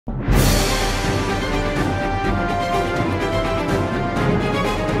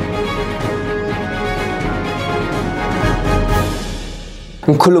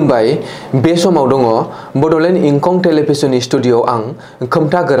खुलुमबाय बे समाव दङ बडलेण्ड इंखं टेलिभिजननि स्टुडिय'आव आं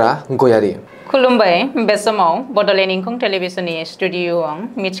खोमथागोरा गयारि। खुलुमबाय बे समाव बडलेण्ड इंखं टेलिभिजननि स्टुडिय'आव आं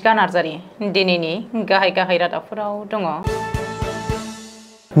मिथिका नार्जारि। दिनैनि गाहाय रादाबफोराव दङ।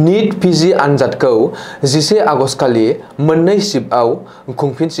 नीट पिजि आनजादखौ 11 आगस्ट खालि मोननै शिफ्टआव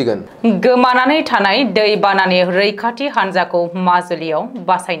खुंफिनसिगोन। गोमानानै थानाय दैबानानि रैखाथि हान्जाखौ माजुलियाव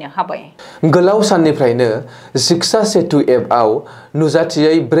बासायनो हाबाय। गोलाव साननिफ्रायनो शिक्षा सेतु एपआव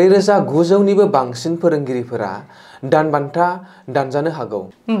नुजाथियै 4900निबो बांसिन फोरोंगिरिफोरा दानबान्था दानजानो हागौ।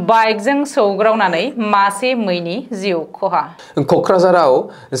 बाइकजों सौग्रावनानै मासे मैनि जिउ खहा। कक्राझाराव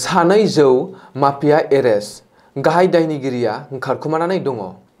सानै जौ माफिया एरेस्ट, गाहाय दायनिगिरिया खारखोमानानै दङ।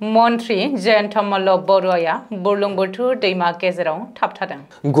 मन्त्रि जयन्त मल्ल बरुवाया बुरलुंबुथुर दैमा गेजेराव थाबथादों।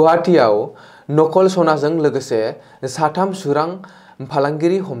 गुवाहाटीआव नकल सनाजों लोगोसे 3 सुरां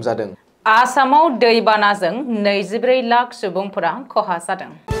फालांगिरि हमजादों। आसामाव दैबानाजों 24 लाख सुबुंफोरा खहा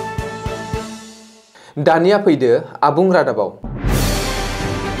जादों। दानिया फैदो आबुं रादाबाव।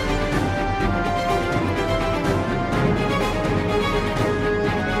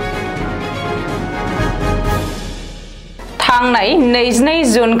 थांनाय 22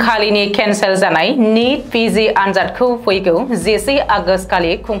 जुन खालिनि केन्सेल जानाय नीट पिजि आनजादखौ फैगौ 11 आगस्ट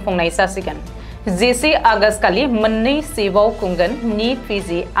खालि खुंफुंनाय जासिगोन। 11 आगस्ट खालि मोननै शिफ्टआव खुंगोन नीट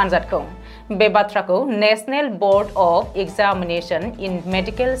पिजि आनजादखौ। बे बाथ्राखौ national board of examination in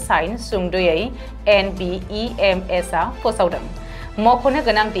medical science सुंद'यै NBEMS आ फोसावदों। मख'नो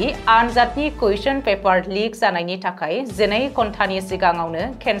गोनांदि आनजादनि कुइसन पेपार लिक जानायनि थाखाय 12 घन्टानि सिगाङावनो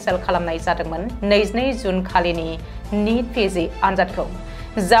केन्सेल खालामनाय जादोंमोन 22 जुन खालिनि नीट पिजि आनजादखौ।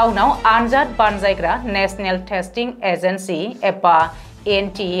 जाउनाव आनजाद बानजायग्रा नेशनेल टेस्टिं एजेन्सि एबा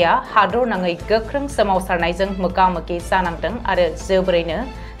NTA आ हादरनाङै गोख्रों सोमावसारनायजों मोगा-मोगि जानांदों आरो जोबोरैनो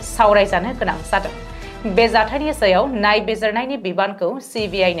सावरायजानो गोनां जादों। बे जाथायनि सायाव नायबिजिरनायनि बिबानखौ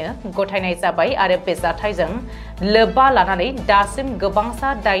CBI नो गथायनाय जाबाय आरो बे जाथायजों लोब्बा लानानै दासिम गोबांसा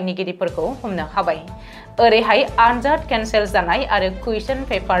दायनिगिरिफोरखौ हमनो हाबाय। ओरैहाय आनजाद केन्सेल जानाय आरो कुइसन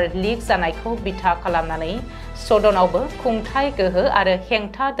पेपार लिक जानायखौ बिथा खालामनानै सदनावबो खुंथाय गोहो आरो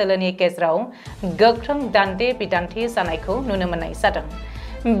हेंथा दोलोनि गेजेराव गोख्रों दान्थे-बिदान्थे जानायखौ नुनो मोननाय जादों।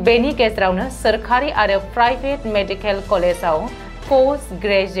 बेनि गेजेरावनो सोरखारि आरो प्राइभेट मेडिकेल कलेजाव पोस्ट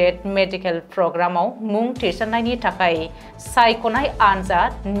ग्रेजुएट मेडिकेल प्रग्रामाव मुं थिसननायनि थाखाय सायख'नाय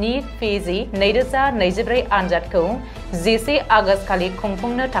आनजाद नीट पिजि 2024 आनजादखौ 11 आगस्ट खालि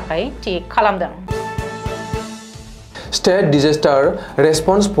खुंफुंनो थाखाय थि खालामदों। स्टेट डिजास्टार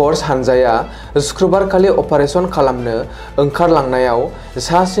रेसपन्स फोर्स हानजाया शुक्रबारखालि अपारेशन खालामनो ओंखारलांनायाव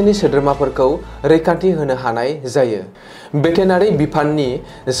सासेनि सोद्रोमाफोरखौ रैखाथि होनो हानाय जायो। भेटेनारि बिफाननि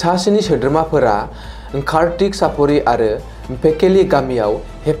सासेनि सोद्रोमाफोरा कार्तिक सापरि आरो पेकेली गामियाव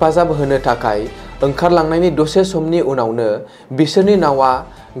हेफाजाब होनो थाखाय ओंखारलांनायनि दसे समनि उनावनो बिसोरनि नावा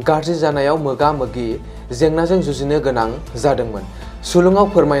गाज्रि जानायाव मोगा-मोगि जेंनाजों जुजिनो गोनां जादोंमोन। सुलुङाव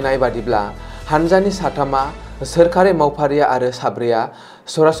फोरमायनाय बादिब्ला हानजानि 3 सोरखारि मावफारिया आरो 4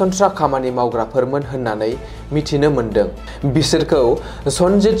 सरासनस्रा खामानि मावग्राफोरमोन होननानै मिथिनो मोन्दों। बिसोरखौ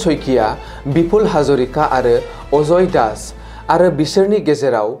सनजित सयकिया, बिपुल हाजरिका आरो अजय दास आरो बिसोरनि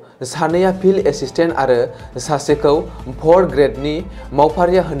गेजेराव 2 फिल्ड एसिस्टेन्ट आरो 1खौ 4 ग्रेडनि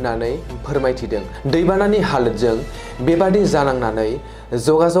मावफारिया होननानै फोरमायथिदों। दैबानानि हालोदजों बेबादि जानांनानै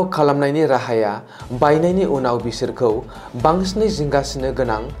जगाजग खालामनायनि राहाया बायनायनि उनाव बिसोरखौ बांसिनै जिंगासिनो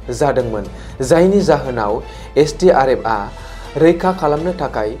गोनां जादोंमोन, जायनि जाहोनाव SDRF आ रैखा खालामनो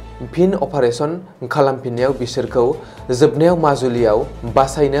थाखाय फिन अपारेशन खालामफिननायाव बिसोरखौ जोबनायाव माजुलियाव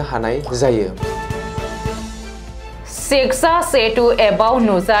बासायनो हानाय जायो। शिक्षा सेतु एपआव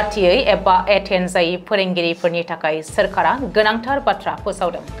नुजाथियै एबा एटेन्ड जायै फोरोंगिरिफोरनि थाखाय सोरखारा गोनांथार बाथ्रा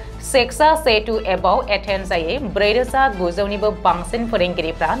फोसावदों। शिक्षा सेतु एपआव एटेन्ड जायै 4900निबो बांसिन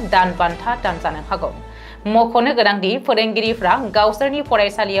फोरोंगिरिफ्रा दानबान्था दानजानो हागौ। मख'नो गोनांदि फोरोंगिरिफ्रा गावसोरनि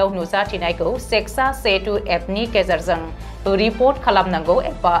फरायसालियाव नुजाथिनायखौ शिक्षा सेतु एपनि गेजेरजों रिपर्ट खालामनांगौ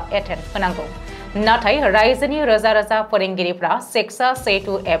एबा एटेन्ड होनांगौ। नाथाय रायजोनि रोजा फोरोंगिरिफ्रा शिक्षा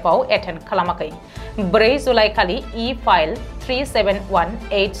सेतु एपआव एटेन्ड खालामाखै। 4 जुलाइ खालि फाइल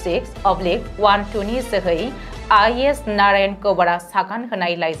 37186/12 नि जोहै IS नारायण कौबारा सागान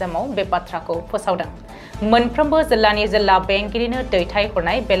होनाय लाइजामाव बे बाथ्राखौ फोसावदों। मोनफ्रोमबो जिल्लानि जिल्ला बेंगिरिनो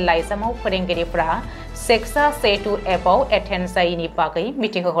दैथायहरनाय बे लाइजामाव फोरोंगिरिफ्रा शिक्षा सेतु एपआव एटेन्ड जायैनि बागै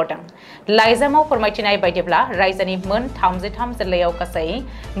मिथिहोहरदों। लाइजामाव फोरमायथिनाय बायदिब्ला रायजोनि मोन 33 जिल्लायाव गासै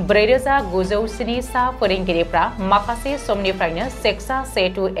 4907 सा फोरोंगिरिफ्रा माखासे समनिफ्रायनो शिक्षा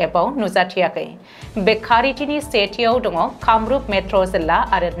सेतु एपआव नुजाथियाखै। बे खारिथिनि सेथियाव दङ कामरुप मेट्र' जिल्ला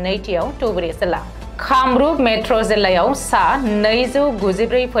आरो नैथियाव धुबुरी जिल्ला। कामरूप मेट्र' जिल्लायाव सा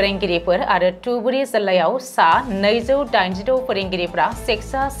 294 फोरोंगिरिफोर आरो धुबुरी जिल्लायाव सा 286 फोरोंगिरिफोरा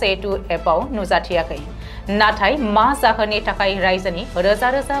शिक्षा सेतु एपआव नुजाथियाखै। नाथाय मा जाहोननि थाखाय रायजोनि रोजा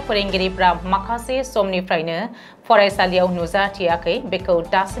रोजा फोरोंगिरिफ्रा माखासे समनिफ्रायनो फरायसालियाव नुजाथियाखै बेखौ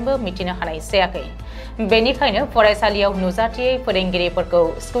दासिमबो मिथिनो हानाय जायाखै। बेनिखायनो फरायसालियाव नुजाथियै फोरोंगिरिफोरखौ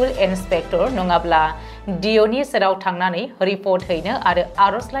स्कुल इन्सपेक्टर नङाब्ला डिअनि सेराव थांनानै रिपर्ट हैनो आरो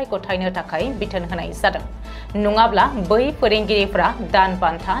आर'जलाइ गथायनो थाखाय बिथोन होनाय जादों। नङाब्ला बै फोरोंगिरिफ्रा दान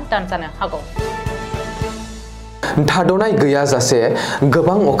बान्था दानजानो हागौ। थाद'नाय गैयाजासे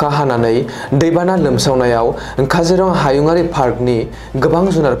गोबां अखा हानानै दैबाना लोमसावनायाव काजिरङा हायुङारि पार्कनि गोबां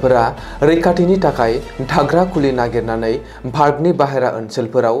जुनारफोरा रैखाथिनि थाखाय थाग्रा खुलि नागिरनानै पार्कनि बाहेरा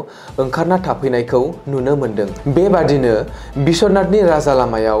ओनसोलफोराव ओंखारना थाफैनायखौ नुनो मोन्दों। बेबादिनो बिश्वनाथनि राजा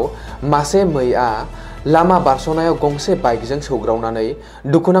लामायाव मासे मैआ लामा बारस'नायाव गंसे बाइकजों सौग्रावनानै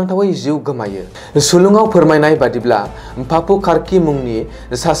दुखुनांथावै जिउ गोमायो। सुलुङाव फोरमायनाय बादिब्ला पापु कार्की मुंनि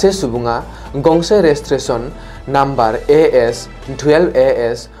सासे सुबुङा गंसे रेजिस्ट्रेशन नाम्बार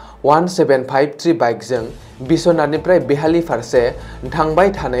AS12AS 1753 बाइकजों बिश्वनाथनिफ्राय बेहाली फारसे थांबाय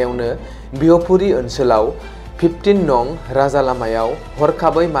थानायावनो बिहपुरी ओनसोलाव 15 नं राजा लामायाव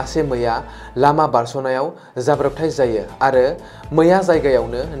हरखाबै मासे मैया लामा बारस'नायाव जाब्रबथाय जायो आरो मैया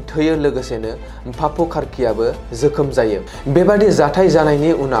जायगायावनो थैयो। लोगोसेनो पापु कार्कीयाबो जोखोम जायो। बेबादि जाथाय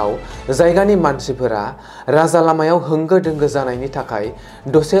जानायनि उनाव जायगानि मानसिफोरा राजा लामायाव होंगो दोंगो जानायनि थाखाय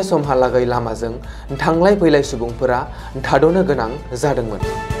दसे समहालागै लामाजों थांलाय फैलाय सुबुंफोरा थाद'नो गोनां जादोंमोन।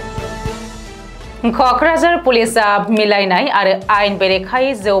 क'क्राझार पुलिसआ मिलायनाय आरो आयेन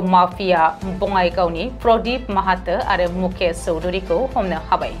बेरेखायै जौ माफिया बङाइगावनि प्रदीप माहातो आरो मुकेश चौधुरीखौ हमनो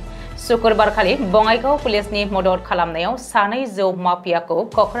हाबाय। शुक्रबारखालि बङाइगाव पुलिसनि मदद खालामनायाव सानै जौ माफियाखौ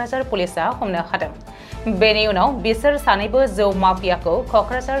क'क्राझार पुलिसआ हमनो हादों। बेनि उनाव बिसोर सानैबो जौ माफियाखौ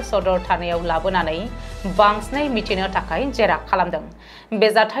क'क्राझार सदर थानायाव लाबोनानै बांसिनै मिथिनो थाखाय जेरा खालामदों। बे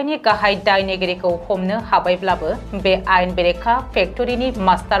जाथायनि गाहाय दायनिगिरिखौ हमनो हाबायब्लाबो बे आयेन बेरेखा फेक्टरिनि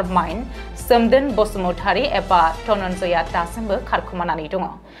मास्टार माइन्ड सोमदोन बसुमतारी एबा धनन्जयआ दासिमबो खारखोमानानै दङ।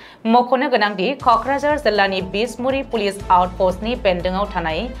 मख'नो गोनांदि क'क्राझार जिल्लानि बिसमुरि पुलिस आउटपस्टनि बेन्दोङाव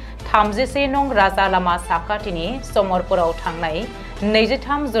थानाय 31 नं राजा लामा साखाथिनि समरपुराव थांनाय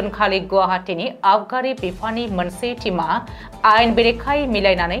 23 जुन खालि गुवाहाटीनि आबगारि बिफाननि मोनसे टीमा आयेन बेरेखायै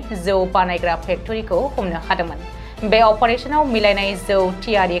मिलायनानै जौ बानायग्रा फेक्टरिखौ हमनो हादोंमोन। बे अपारेशनाव मिलायनाय जौ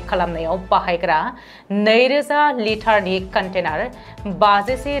थियारि खालामनायाव बाहायग्रा 2000 लिटारनि कन्टेनार,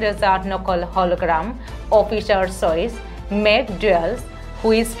 51,000 नकल हलग्राम, अफिसार चइस, मेक डुएल्स,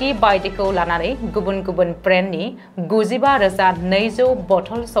 हुइस्की बायदिखौ लानानै गुबुन गुबुन ब्रेन्डनि 95,200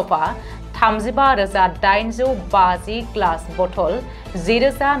 बथल सफा, 35,850 ग्लास बथल,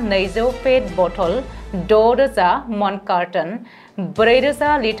 10,200 पेट बथल, 6,000 मन कार्टन,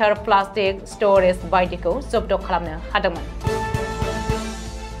 4,000 लिटार प्लास्टिक स्ट'रेज बायदिखौ जब्द खालामनो हादोंमोन।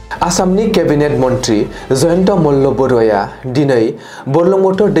 आसामनि केबिनेट मन्त्रि जयन्त मल्ल बरुवाया दिनै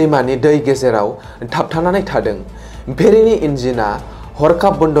बुरलुंबुथुर दैमानि दै गेजेराव थाबथानानै थादों। फेरिनि इन्जिना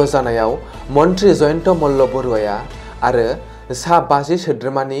हरखाब बन्द जानायाव मन्त्रि जयन्त मल्ल बरुवाया आरो सा 50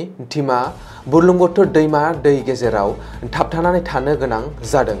 सोद्रोमानि टीमा बुरलुंबुथुर दैमा दै गेजेराव थाबथानानै थानो गोनां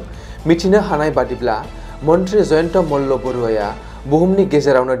जादों। मिथिनो हानाय बादिब्ला मन्त्रि जयन्त मल्ल बरुवाया बुहुमनि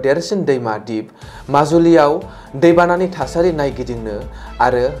गेजेरावनो देरसिन दैमा दिप माजुलियाव दैबानानि थासारि नायगिदिंनो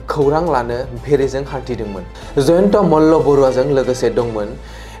आरो खौरां लानो फेरिजों हान्थिदोंमोन। जयन्त मल्ल बरुवाजों लोगोसे दंमोन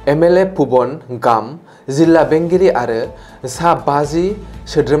MLA पुबन गाम, जिल्ला बेंगिरि आरो सा 50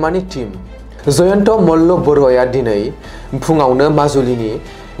 सोद्रोमानि टीम। जयन्त मल्ल बरुवाया दिनै फुङावनो माजुलिनि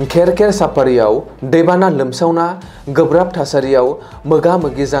खेरखेर साफारियाव दैबाना लोमसावना गोब्राब थासारियाव मोगा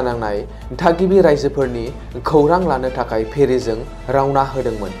मोगि जानांनाय थागिबि रायजोफोरनि खौरां लानो थाखाय फेरिजों रावना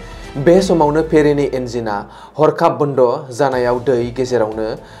होदोंमोन। बे समावनो फेरिनि इन्जिना हरखाब बन्द जानायाव दै गेजेरावनो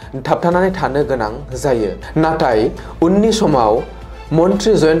थाबथानानै थानो गोनां जायो। नाथाय उननि समाव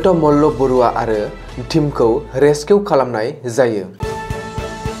मन्त्रि जयन्त मल्ल बरुवा आरो टीमखौ रेस्किउ खालामनाय जायो।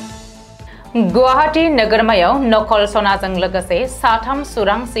 गुवाहाटी नोगोरमायाव नकल सनाजों लोगोसे साथाम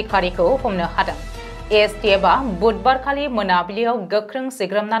सुरां सिखारिखौ हमनो हादों। एसटिएफआ बुधबारखालि मोनाबिलियाव गोख्रों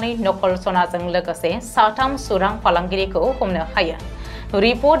सिग्रोमनानै नकल सनाजों लोगोसे साथाम सुरां फालांगिरिखौ हमनो हायो।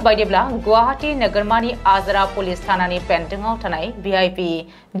 रिपर्ट बायदिब्ला गुवाहाटी नोगोरमानि आजरा पुलिस थानानि बेन्दोङाव थानाय VIP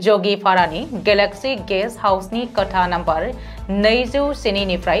जगिपारानि गेलेक्सि गेस्ट हाउसनि कोठा नम्बर 207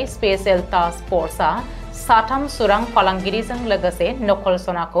 निफ्राय स्पेशल टास्क फर्सआ साथाम सुरां फालांगिरिजों लोगोसे नकल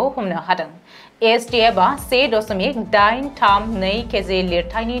सनाखौ हमनो हादों। एसटिएफआ 1.832 केजि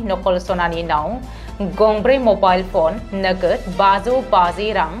लिरथायनि नकल सनानि नाव, गंब्रै मबाइल फन, नोगोद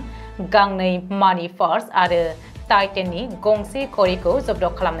 550 रां, गांनै मानि पार्स आरो टाइटेननि गंसे घड़ीखौ जब्द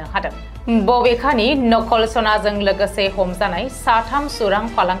खालामनो हादों। बबेखानि नकल सनाजों लोगोसे हमजानाय साथाम सुरां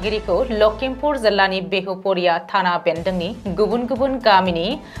फालांगिरिखौ लखिमपुर जिल्लानि बेहुपुरिया थाना बेन्दोंनि गुबुन गुबुन गामिनि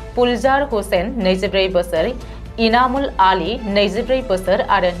पुलजार हुसेन 24 बोसोर, इनामुल आली 24 बोसोर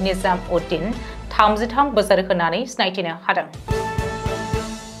आरो निजाम उद्दीन 33 बोसोर होनानै सिनायथिनो हादों।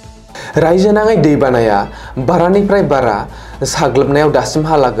 रायजो नाङै दैबानाया बारानिफ्राय बारा साग्लोबनायाव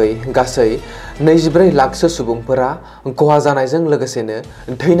दासिमहालागै गासै 24 लाखसो सुबुंफोरा खहा जानायजों लोगोसेनो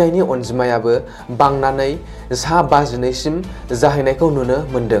थैनायनि अनजिमायाबो बांनानै सा 52 सिम जाहैनायखौ नुनो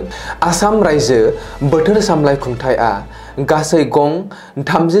मोन्दों। आसाम रायजो बोथोर सामलाय खुंथायआ गासै गं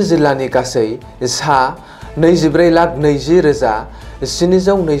 30 जिल्लानि गासै सा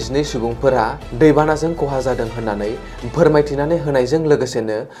 24,20,722 सुबुंफोरा दैबानाजों खहा जादों होननानै फोरमायथिनानै होनायजों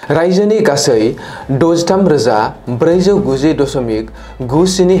लोगोसेनो रायजोनि गासै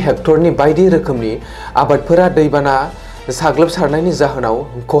 63,490.97 हेक्टरनि बायदि रोखोमनि आबादफोरा दैबाना साग्लोबसारनायनि जाहोनाव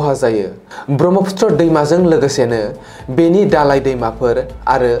खहा जायो। ब्रह्मपुत्र दैमाजों लोगोसेनो बेनि दालाय दैमाफोर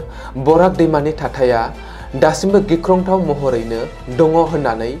आरो बराक दैमानि थाथाया दासिमबो गिख्रंथाव महरैनो दङ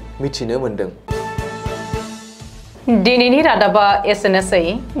होननानै मिथिनो मोन्दों। दिनैनि रादाबा एसेनोसै।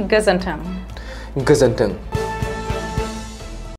 गोजोन्थों। गोजोन्थों।